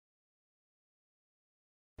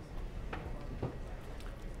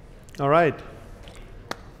All right.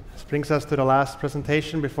 This brings us to the last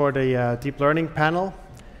presentation before the deep learning panel.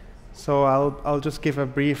 So I'll just give a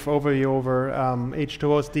brief overview over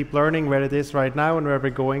H2O's deep learning, where it is right now and where we're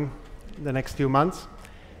going in the next few months.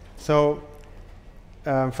 So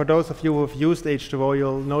for those of you who have used H2O,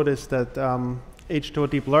 you'll notice that H2O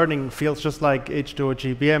deep learning feels just like H2O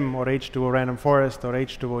GBM or H2O random forest or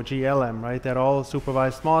H2O GLM, right? They're all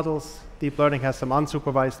supervised models. Deep learning has some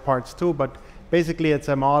unsupervised parts too, but basically it's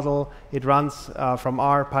a model. It runs from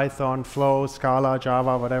R, Python, Flow, Scala,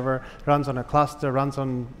 Java, whatever, runs on a cluster, runs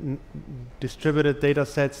on distributed data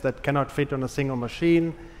sets that cannot fit on a single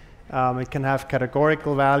machine. It can have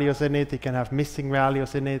categorical values in it. It can have missing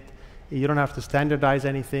values in it. You don't have to standardize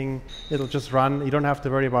anything. It'll just run. You don't have to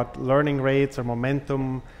worry about learning rates or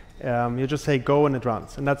momentum. You just say go and it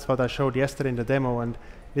runs. And that's what I showed yesterday in the demo. And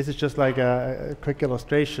this is just like a quick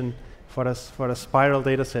illustration for a spiral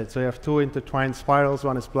data set. So you have two intertwined spirals.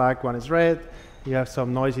 One is black, one is red. You have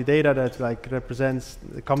some noisy data that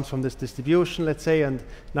it comes from this distribution, let's say, and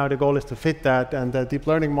now the goal is to fit that, and the deep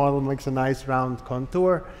learning model makes a nice round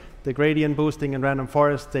contour. The gradient boosting in random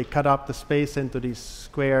forest, they cut up the space into these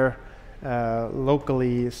square,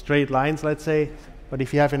 locally straight lines, let's say. But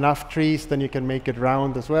if you have enough trees, then you can make it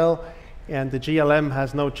round as well. And the GLM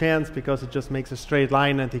has no chance because it just makes a straight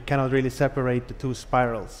line and it cannot really separate the two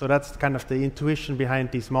spirals. So that's kind of the intuition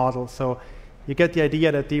behind these models. So you get the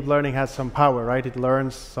idea that deep learning has some power, right? It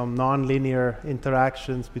learns some nonlinear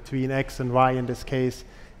interactions between X and Y in this case.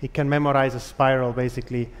 It can memorize a spiral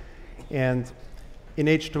basically. And in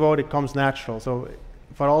H2O it comes natural. So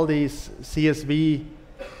for all these CSV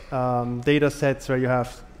data sets where you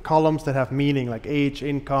have columns that have meaning like age,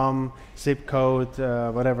 income, zip code,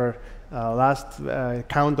 whatever, last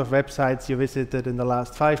count of websites you visited in the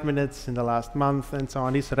last 5 minutes, in the last month, and so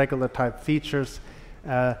on. These regular type features.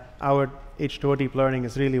 Our H2O deep learning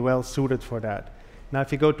is really well suited for that. Now,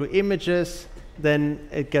 if you go to images, then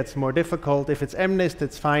it gets more difficult. If it's MNIST,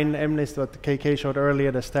 it's fine. MNIST, what KK showed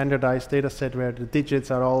earlier, the standardized data set where the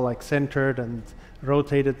digits are all like centered and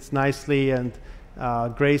rotated nicely and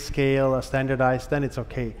grayscale or standardized, then it's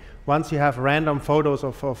okay. Once you have random photos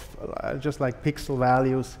of just like pixel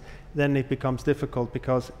values, then it becomes difficult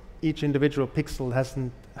because each individual pixel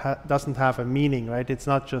doesn't have a meaning, right? It's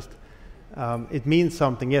not just it means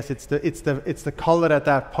something. Yes, it's the color at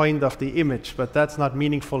that point of the image, but that's not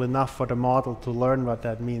meaningful enough for the model to learn what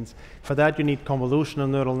that means. For that, you need convolutional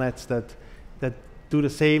neural nets that do the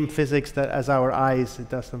same physics as our eyes. It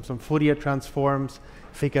does some Fourier transforms,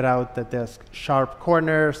 figure out that there's sharp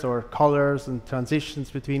corners or colors and transitions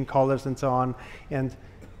between colors and so on, and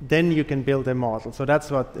then you can build a model. So that's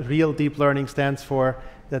what real deep learning stands for.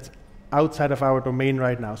 That's outside of our domain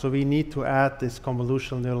right now. So we need to add this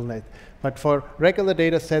convolutional neural net. But for regular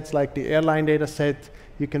data sets like the airline data set,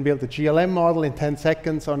 you can build a GLM model in 10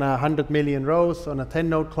 seconds on 100 million rows on a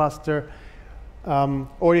 10-node cluster.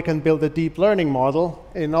 Or you can build a deep learning model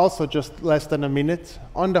in also just less than a minute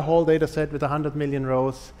on the whole data set with 100 million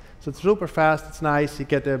rows. So it's super fast, it's nice. You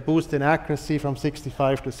get a boost in accuracy from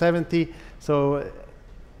 65 to 70. So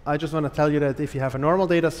I just want to tell you that if you have a normal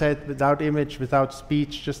data set without image, without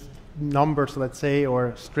speech, just numbers, let's say,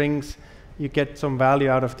 or strings, you get some value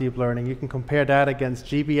out of deep learning. You can compare that against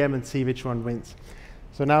GBM and see which one wins.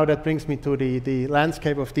 So now that brings me to the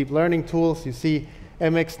landscape of deep learning tools. You see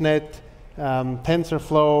MXNet,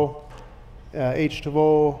 TensorFlow,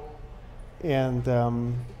 H2O, and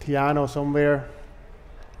Theano somewhere.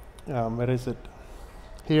 Where is it?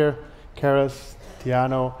 Here, Keras,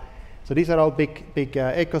 Theano. So these are all big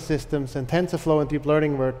ecosystems, and TensorFlow and deep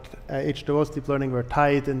learning H2O's deep learning were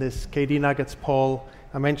tied in this KDNuggets poll.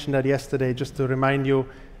 I mentioned that yesterday just to remind you,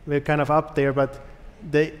 we're kind of up there, but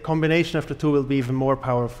the combination of the two will be even more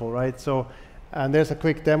powerful, right? So, and there's a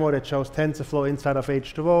quick demo that shows TensorFlow inside of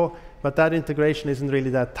H2O, but that integration isn't really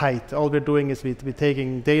that tight. All we're doing is we're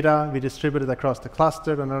taking data, we distribute it across the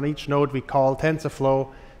cluster, and on each node we call TensorFlow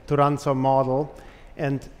to run some model.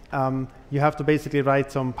 And you have to basically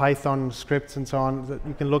write some Python scripts and so on.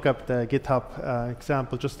 You can look up the GitHub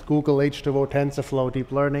example. Just Google H2O TensorFlow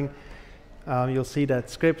deep learning. You'll see that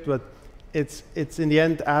script, but it's in the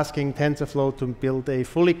end asking TensorFlow to build a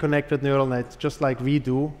fully connected neural net, just like we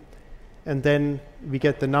do. And then we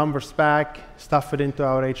get the numbers back, stuff it into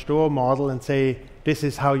our H2O model, and say, this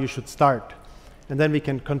is how you should start. And then we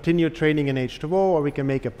can continue training in H2O, or we can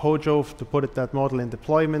make a POJO to put that model in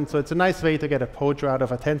deployment. So it's a nice way to get a POJO out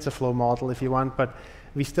of a TensorFlow model if you want, but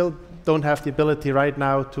we still don't have the ability right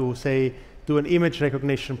now to, say, do an image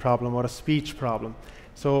recognition problem or a speech problem.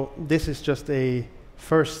 So this is just a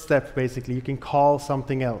first step, basically. You can call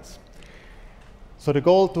something else. So the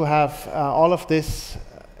goal to have all of this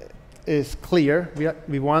is clear.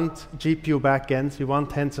 We want GPU backends, we want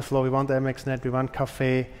TensorFlow, we want MXNet, we want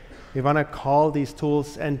Caffe. We want to call these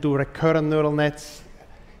tools and do recurrent neural nets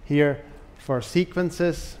here for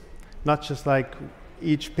sequences, not just like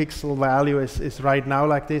each pixel value is right now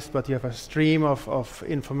like this, but you have a stream of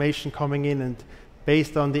information coming in, and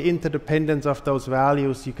based on the interdependence of those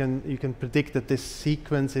values, you can predict that this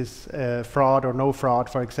sequence is fraud or no fraud,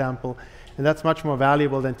 for example. And that's much more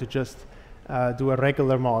valuable than to just do a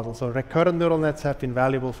regular model. So recurrent neural nets have been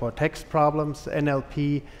valuable for text problems,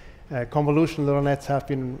 NLP. Convolutional neural nets have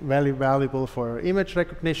been very valuable for image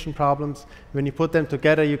recognition problems. When you put them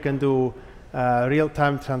together, you can do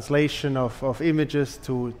real-time translation of images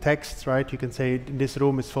to texts, right? You can say, this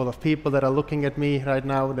room is full of people that are looking at me right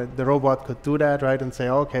now. The robot could do that, right? And say,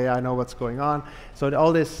 okay, I know what's going on. So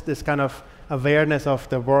all this kind of awareness of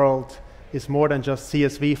the world is more than just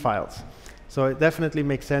CSV files. So it definitely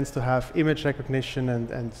makes sense to have image recognition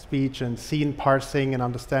and speech and scene parsing and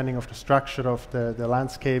understanding of the structure of the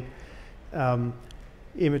landscape,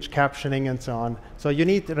 image captioning and so on. So you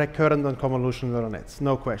need recurrent and convolutional neural nets,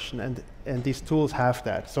 no question, and these tools have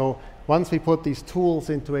that. So once we put these tools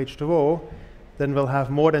into H2O, then we'll have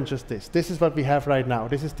more than just this. This is what we have right now.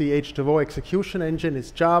 This is the H2O execution engine.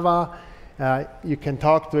 It's Java. You can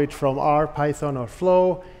talk to it from R, Python, or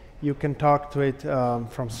Flow. You can talk to it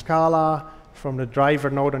from Scala, from the driver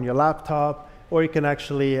node on your laptop, or you can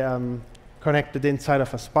actually connect it inside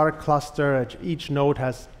of a Spark cluster. Each node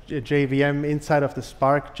has a JVM inside of the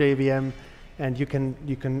Spark JVM, and you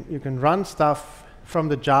can run stuff from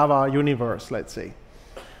the Java universe, let's say.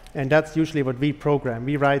 And that's usually what we program.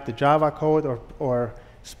 We write the Java code, or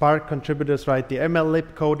Spark contributors write the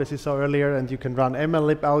MLlib code, as you saw earlier, and you can run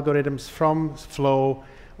MLlib algorithms from Flow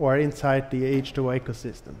or inside the H2O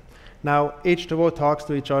ecosystem. Now, H2O talks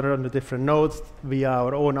to each other on the different nodes via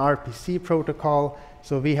our own RPC protocol.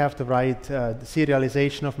 So we have to write the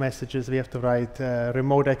serialization of messages. We have to write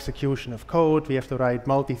remote execution of code. We have to write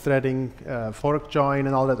multi-threading, fork join,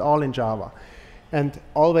 and all that, all in Java. And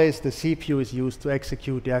always the CPU is used to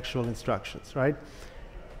execute the actual instructions, right?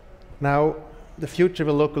 Now, the future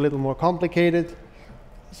will look a little more complicated.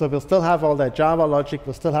 So we'll still have all that Java logic.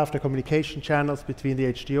 We'll still have the communication channels between the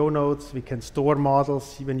H2O nodes. We can store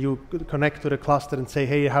models. When you connect to the cluster and say,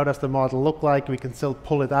 hey, how does the model look like? We can still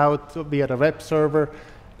pull it out via the web server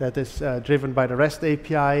that is driven by the REST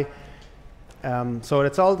API. So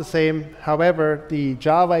it's all the same. However, the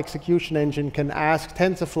Java execution engine can ask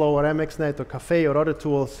TensorFlow or MXNet or Caffe or other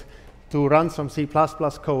tools to run some C++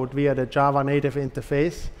 code via the Java native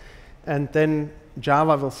interface. And then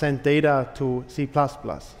Java will send data to C++.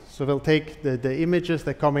 So we'll take the images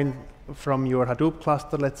that come in from your Hadoop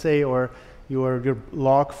cluster, let's say, or your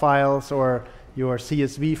log files or your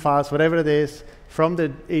CSV files, whatever it is, from the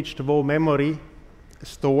H2O memory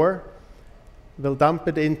store. We'll dump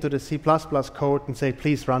it into the C++ code and say,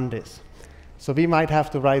 please run this. So we might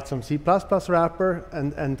have to write some C++ wrapper,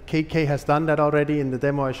 and KK has done that already in the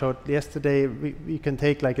demo I showed yesterday. We can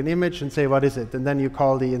take like an image and say, what is it? And then you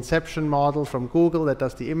call the inception model from Google that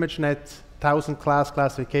does the ImageNet 1000 class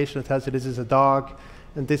classification that tells you this is a dog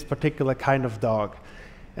and this particular kind of dog.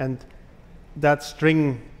 And that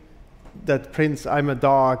string that prints I'm a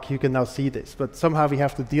dog, you can now see this. But somehow we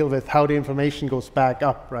have to deal with how the information goes back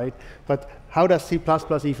up, right? But how does C++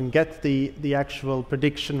 even get the actual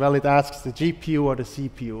prediction? Well, it asks the GPU or the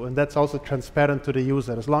CPU, and that's also transparent to the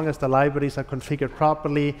user. As long as the libraries are configured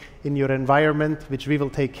properly in your environment, which we will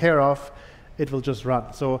take care of, it will just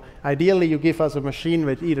run. So ideally, you give us a machine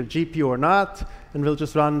with either GPU or not, and we'll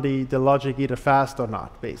just run the logic either fast or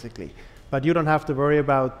not, basically. But you don't have to worry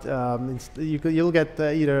about, you'll get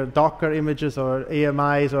either Docker images or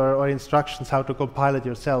AMIs or instructions how to compile it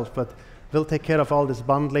yourself, but we'll take care of all this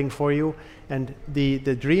bundling for you. And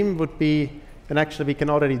the dream would be, and actually we can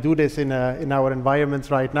already do this in our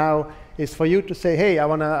environments right now, is for you to say, hey, I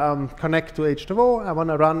want to connect to H2O, I want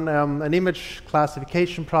to run an image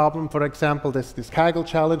classification problem, for example, this Kaggle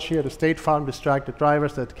challenge here, the State Farm distracted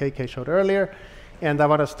drivers that KK showed earlier, and I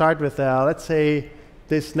want to start with, let's say,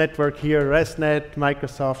 this network here, ResNet,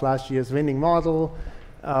 Microsoft last year's winning model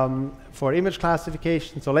for image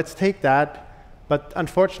classification. So let's take that. But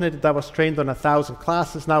unfortunately, that was trained on 1,000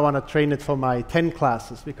 classes. Now I want to train it for my 10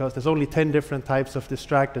 classes because there's only 10 different types of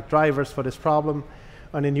distracted drivers for this problem.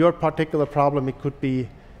 And in your particular problem, it could be,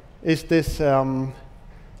 is this,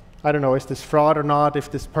 I don't know, is this fraud or not?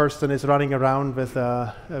 If this person is running around with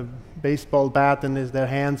a baseball bat and is their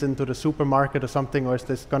hands into the supermarket or something, or is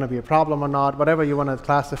this going to be a problem or not? Whatever you want to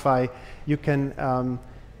classify, you can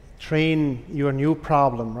train your new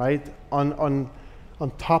problem, right, on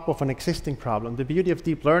on top of an existing problem. The beauty of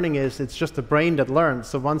deep learning is it's just a brain that learns.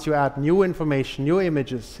 So once you add new information, new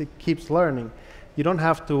images, it keeps learning. You don't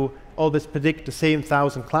have to always predict the same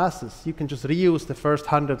 1,000 classes. You can just reuse the first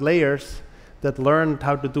 100 layers that learned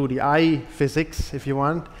how to do the eye physics, if you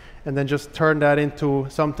want, and then just turn that into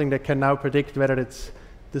something that can now predict whether it's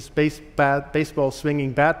this baseball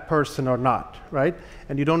swinging bat person or not, right?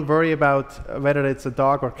 And you don't worry about whether it's a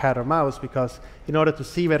dog or cat or mouse, because in order to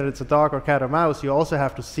see whether it's a dog or cat or mouse, you also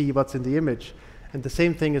have to see what's in the image. And the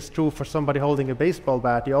same thing is true for somebody holding a baseball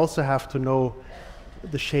bat. You also have to know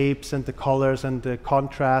the shapes and the colors and the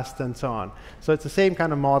contrast and so on. So it's the same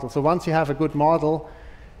kind of model. So once you have a good model,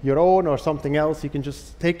 your own or something else, you can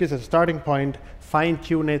just take this as a starting point,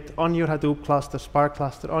 fine-tune it on your Hadoop cluster, Spark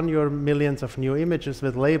cluster, on your millions of new images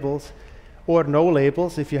with labels, or no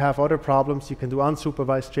labels. If you have other problems, you can do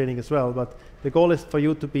unsupervised training as well. But the goal is for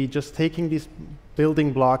you to be just taking these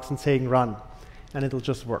building blocks and saying run, and it'll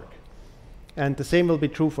just work. And the same will be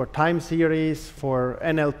true for time series, for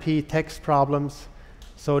NLP text problems.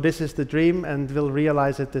 So this is the dream, and we'll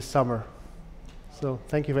realize it this summer. So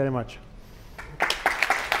thank you very much.